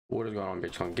What is going on,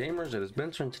 Bitcoin gamers? It is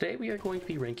Benson. Today we are going to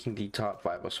be ranking the top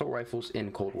 5 assault rifles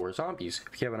in Cold War Zombies.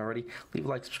 If you haven't already, leave a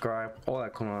like, subscribe, all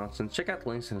that cool nonsense. Check out the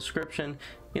links in the description.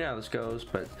 You know how this goes.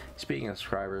 But speaking of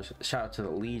subscribers, shout out to the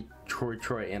lead,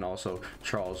 Troy, and also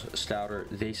Charles Stouter.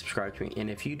 They subscribe to me, and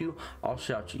if you do, I'll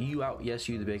shout you out. Yes,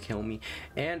 you, the big homie.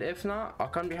 And if not, I'll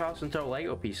come to your house and throw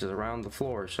Lego pieces around the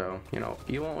floor. So you know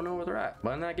you won't know where they're at.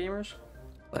 But in that, gamers,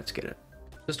 let's get it.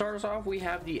 To start us off, we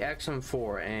have the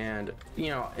XM4, and you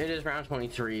know it is round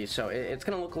 23, so it's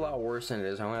gonna look a lot worse than it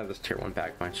is. I only have this tier 1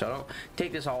 pack punch, so I don't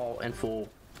take this all in full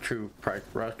true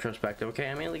retrospective. Okay,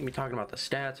 I'm mainly gonna be talking about the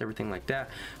stats, everything like that,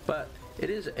 but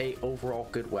it is a overall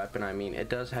good weapon. I mean, it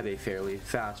does have a fairly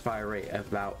fast fire rate of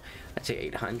about, I'd say,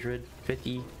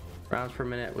 850 rounds per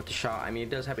minute with the shot. I mean, it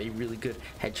does have a really good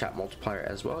headshot multiplier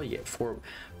as well. You get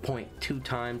 4.2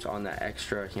 times on that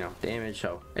extra, you know, damage.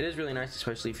 So it is really nice,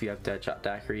 especially if you have deadshot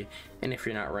daiquiri. And if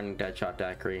you're not running deadshot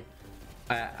daiquiri,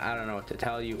 I don't know what to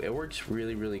tell you. It works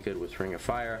really good with Ring of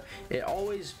Fire.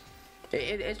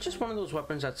 It's just one of those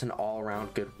weapons that's an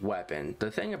all-around good weapon.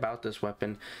 The thing about this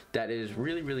weapon that is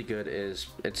really good is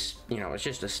it's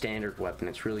just a standard weapon.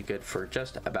 It's really good for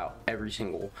just about every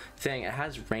single thing. It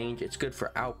has range. It's good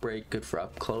for outbreak, good for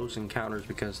up close encounters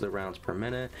because of the rounds per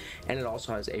minute, and it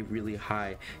also has a really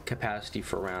high capacity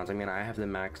for rounds. I mean, I have the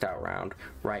maxed out round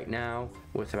right now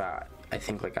with about, I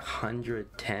think, like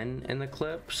 110 in the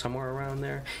clip, somewhere around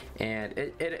there, and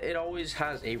it always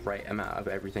has a right amount of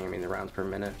everything. I mean, the rounds per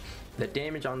minute. The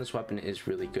damage on this weapon is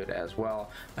really good as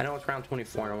well. I know it's round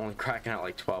 24 and I'm only cracking out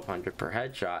like 1200 per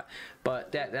headshot,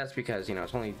 but that's because, you know,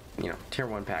 it's only, you know, tier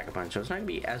 1 pack a punch, so it's not gonna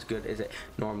be as good as it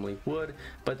normally would.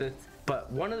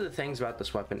 But one of the things about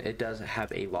this weapon, it does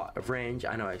have a lot of range.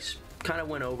 I know I kind of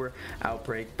went over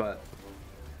outbreak, but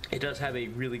it does have a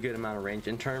really good amount of range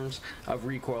in terms of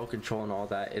recoil control and all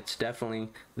that. It's definitely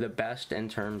the best in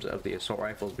terms of the assault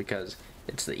rifles because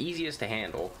it's the easiest to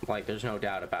handle. Like, there's no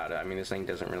doubt about it. I mean, this thing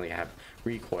doesn't really have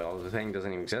recoil. The thing doesn't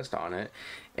even exist on it.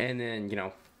 And then, you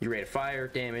know, your rate of fire,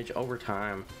 damage, over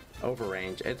time, over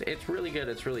range. It's really good.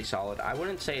 It's really solid. I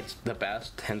wouldn't say it's the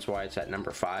best, hence why it's at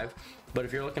number 5. But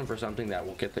if you're looking for something that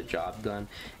will get the job done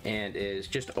and is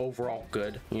just overall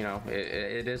good, you know,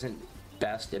 it isn't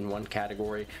best in one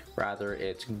category, rather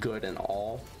it's good in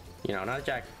all. You know, not a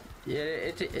jack.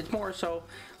 It's more so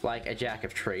like a jack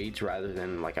of trades rather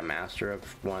than like a master of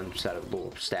one set of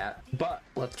little stat. But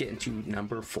let's get into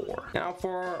number 4. Now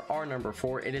for our number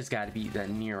 4, it has got to be the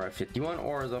Nera 51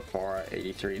 or the FAR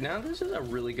 83. Now this is a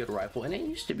really good rifle, and it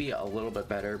used to be a little bit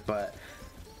better, but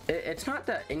it's not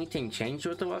that anything changed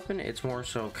with the weapon. It's more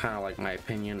so kind of like my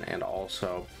opinion, and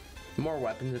also more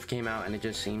weapons have came out and it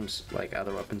just seems like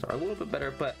other weapons are a little bit better,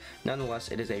 but nonetheless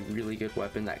it is a really good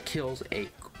weapon that kills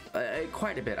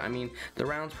quite a bit. I mean, the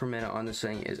rounds per minute on this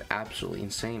thing is absolutely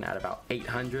insane at about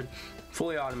 800.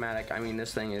 Fully automatic, I mean,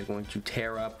 this thing is going to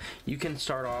tear up. You can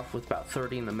start off with about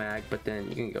 30 in the mag, but then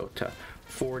you can go to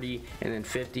 40 and then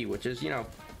 50, which is, you know,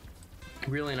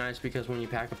 really nice because when you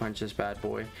pack a punch this bad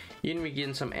boy, you're gonna be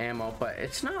getting some ammo, but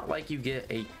it's not like you get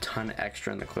a ton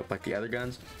extra in the clip like the other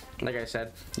guns. Like I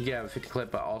said, you can have a 50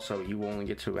 clip, but also you only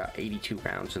get to about 82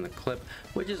 rounds in the clip,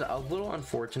 which is a little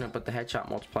unfortunate. But the headshot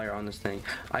multiplier on this thing,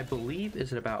 I believe,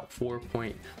 is at about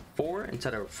 4.4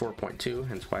 instead of 4.2,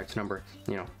 hence why it's number,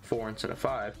 you know, 4 instead of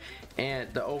 5.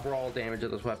 And the overall damage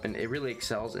of this weapon, it really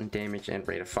excels in damage and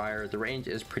rate of fire. The range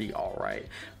is pretty alright,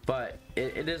 but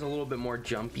it is a little bit more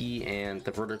jumpy, and the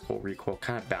vertical recoil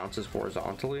kind of bounces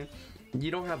horizontally. You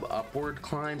don't have upward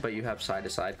climb, but you have side to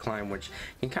side climb, which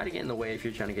can kind of get in the way if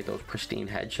you're trying to get those pristine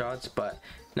headshots. But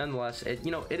nonetheless, it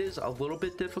is a little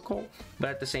bit difficult, but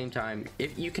at the same time,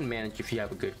 if you can manage if you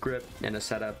have a good grip and a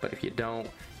setup. But if you don't,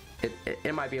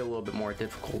 it might be a little bit more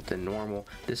difficult than normal.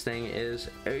 This thing is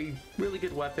a really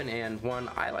good weapon, and one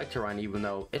I like to run even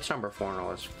though it's number 4 on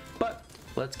our list. But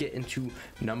let's get into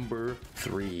number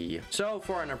 3. So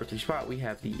for our number 3 spot, we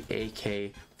have the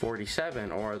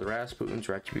AK-47 or the Rasputin's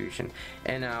Retribution.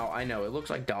 And now I know it looks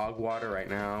like dog water right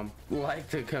now, like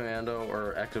the Commando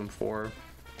or XM4.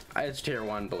 It's tier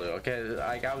 1 blue. Okay,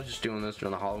 like I was just doing this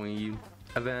during the Halloween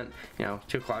event, you know,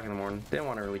 2 o'clock in the morning. Didn't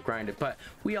want to really grind it, but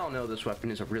we all know this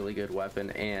weapon is a really good weapon,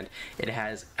 and it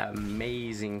has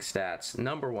amazing stats.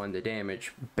 Number 1, the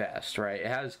damage, best, right? It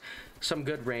has some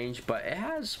good range, but it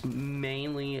has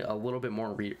mainly a little bit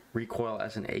more recoil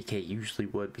as an AK usually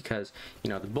would, because, you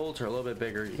know, the bullets are a little bit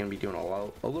bigger. You're gonna be doing a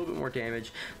little bit more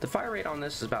damage. The fire rate on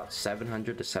this is about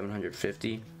 700 to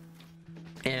 750,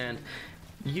 and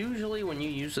Usually when you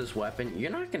use this weapon,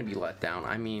 you're not going to be let down.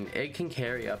 I mean, it can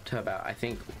carry up to about, I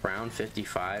think, round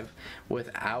 55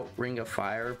 without Ring of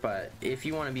Fire, but if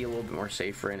you want to be a little bit more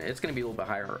safer, and it's going to be a little bit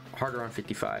harder on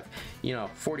 55. You know,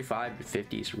 45 to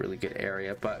 50 is a really good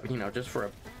area, but, you know, just for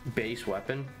a base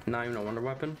weapon, not even a wonder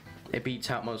weapon, it beats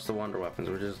out most of the wonder weapons,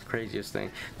 which is the craziest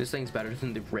thing. This thing's better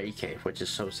than the Ray Cave, which is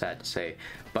so sad to say,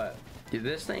 but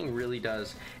this thing really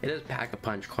does pack a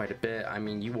punch quite a bit. I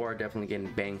mean, you are definitely getting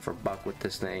bang for buck with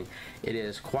this thing. It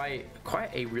is quite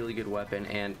a really good weapon,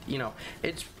 and you know,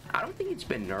 I don't think it's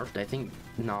been nerfed. I think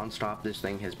non-stop this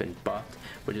thing has been buffed,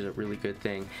 which is a really good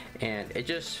thing. And it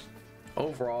just,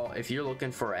 overall, if you're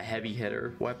looking for a heavy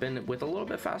hitter weapon with a little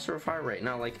bit faster fire rate,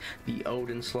 not like the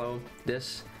Odin slow,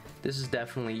 this is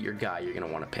definitely your guy you're gonna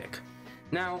want to pick.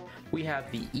 Now we have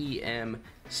the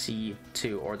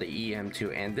EMC2 or the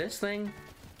EM2, and this thing,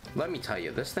 let me tell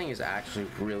you, this thing is actually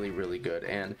really good.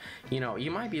 And you know, you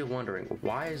might be wondering,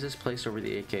 why is this placed over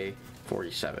the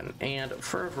AK-47? And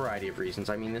for a variety of reasons.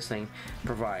 I mean, this thing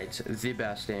provides the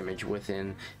best damage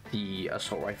within the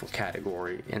assault rifle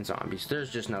category in zombies.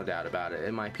 There's just no doubt about it.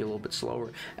 It might be a little bit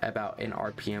slower, about an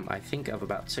RPM, I think, of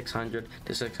about 600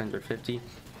 to 650,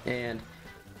 and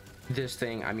this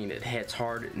thing, I mean, it hits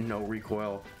hard, no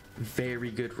recoil, very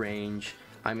good range.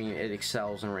 I mean, it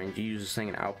excels in range. You use this thing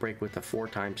in Outbreak with a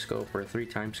 4x scope or a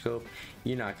 3x scope,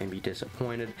 you're not going to be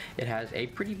disappointed. It has a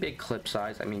pretty big clip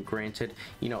size. I mean, granted,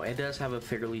 you know, it does have a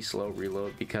fairly slow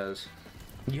reload because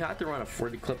you have to run a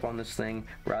 40 clip on this thing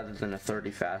rather than a 30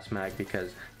 fast mag,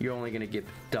 because you're only going to get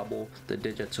double the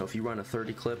digits. So if you run a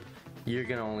 30 clip, you're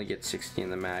gonna only get 60 in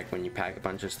the mag when you pack a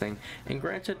bunch of this thing. And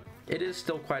granted, it is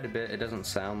still quite a bit. It doesn't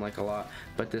sound like a lot,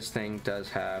 but this thing does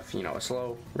have, you know, a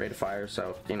slow rate of fire,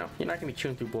 so you know, you're not gonna be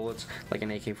chewing through bullets like an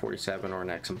AK-47 or an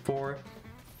XM4.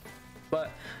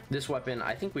 But this weapon,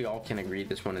 I think we all can agree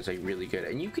this one is a really good,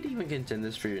 and you could even contend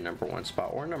this for your #1 spot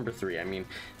or #3. I mean,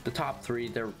 the top 3,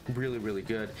 they're really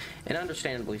good, and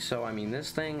understandably so. I mean,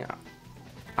 this thing,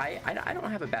 I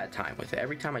don't have a bad time with it.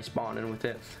 Every time I spawn in with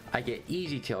it, I get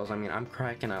easy kills. I mean, I'm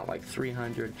cracking out like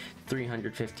 300,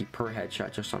 350 per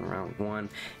headshot just on round 1.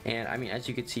 And I mean, as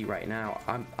you can see right now,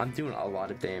 I'm doing a lot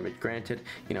of damage. Granted,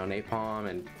 you know, napalm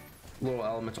and little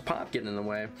elemental pop getting in the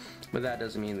way, but that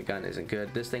doesn't mean the gun isn't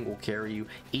good. This thing will carry you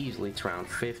easily to round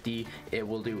 50. It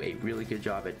will do a really good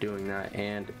job at doing that,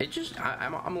 and it just,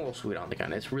 I'm a little sweet on the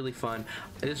gun. It's really fun.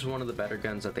 This is one of the better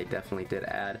guns that they definitely did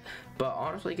add. But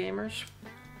honestly, gamers,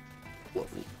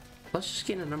 let's just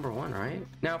get into #1, right?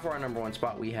 Now for our #1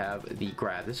 spot, we have the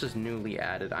Grav. This is newly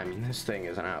added. I mean, this thing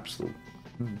is an absolute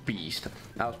beast.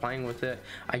 I was playing with it.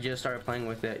 I just started playing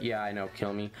with it. Yeah, I know,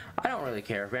 kill me. I don't really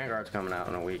care. Vanguard's coming out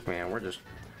in a week, man. We're just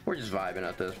vibing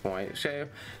at this point.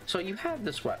 So you have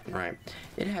this weapon, right?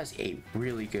 It has a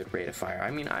really good rate of fire. I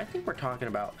mean, I think we're talking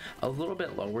about a little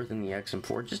bit lower than the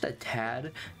XM4, just a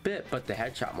tad bit, but the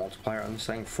headshot multiplier on this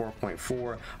thing,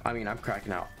 4.4. I mean, I'm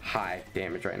cracking out high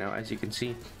damage right now, as you can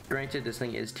see. Granted, this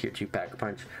thing is tier 2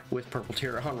 pack-a-punch with purple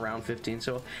tier on round 15,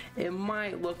 so it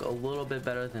might look a little bit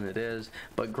better than it is,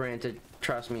 but granted,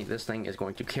 trust me, this thing is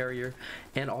going to carry her.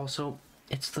 And also,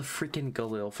 it's the freaking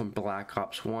Galil from Black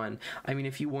Ops 1. I mean,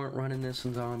 if you weren't running this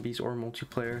in zombies or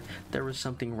multiplayer, there was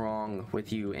something wrong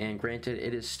with you. And granted,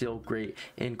 it is still great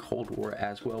in Cold War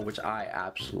as well, which I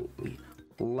absolutely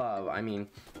love. I mean,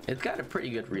 it's got a pretty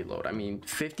good reload. I mean,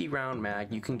 50 round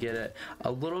mag, you can get it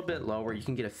a little bit lower. You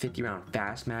can get a 50 round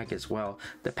fast mag as well.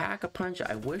 The pack-a-punch,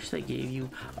 I wish they gave you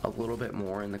a little bit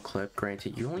more in the clip.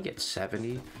 Granted, you only get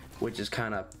 70, which is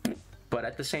kind of, but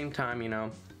at the same time, you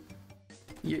know,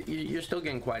 you're still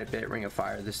getting quite a bit. Ring of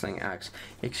Fire, this thing acts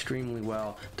extremely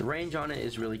well. The range on it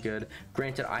is really good.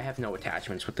 Granted, I have no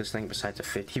attachments with this thing besides a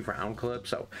 50 round clip,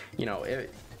 so you know,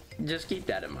 just keep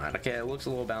that in mind. Okay, it looks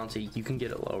a little bouncy. You can get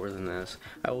it lower than this.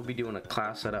 I will be doing a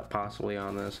class setup possibly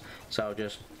on this, so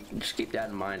just keep that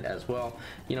in mind as well.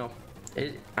 You know,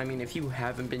 I mean, if you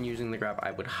haven't been using the Grav,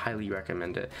 I would highly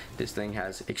recommend it. This thing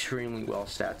has extremely well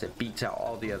stats. It beats out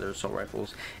all the other assault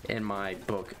rifles in my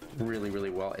book really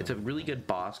well. It's a really good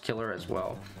boss killer as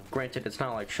well. Granted, it's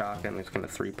not like shotgun, it's gonna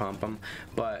 3-pump them,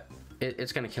 but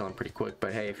it's gonna kill him pretty quick.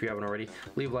 But hey, if you haven't already,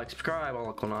 leave a like, subscribe, all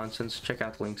that cool nonsense. Check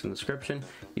out the links in the description.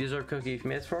 You deserve a cookie if you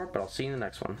made it far, but I'll see you in the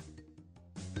next one.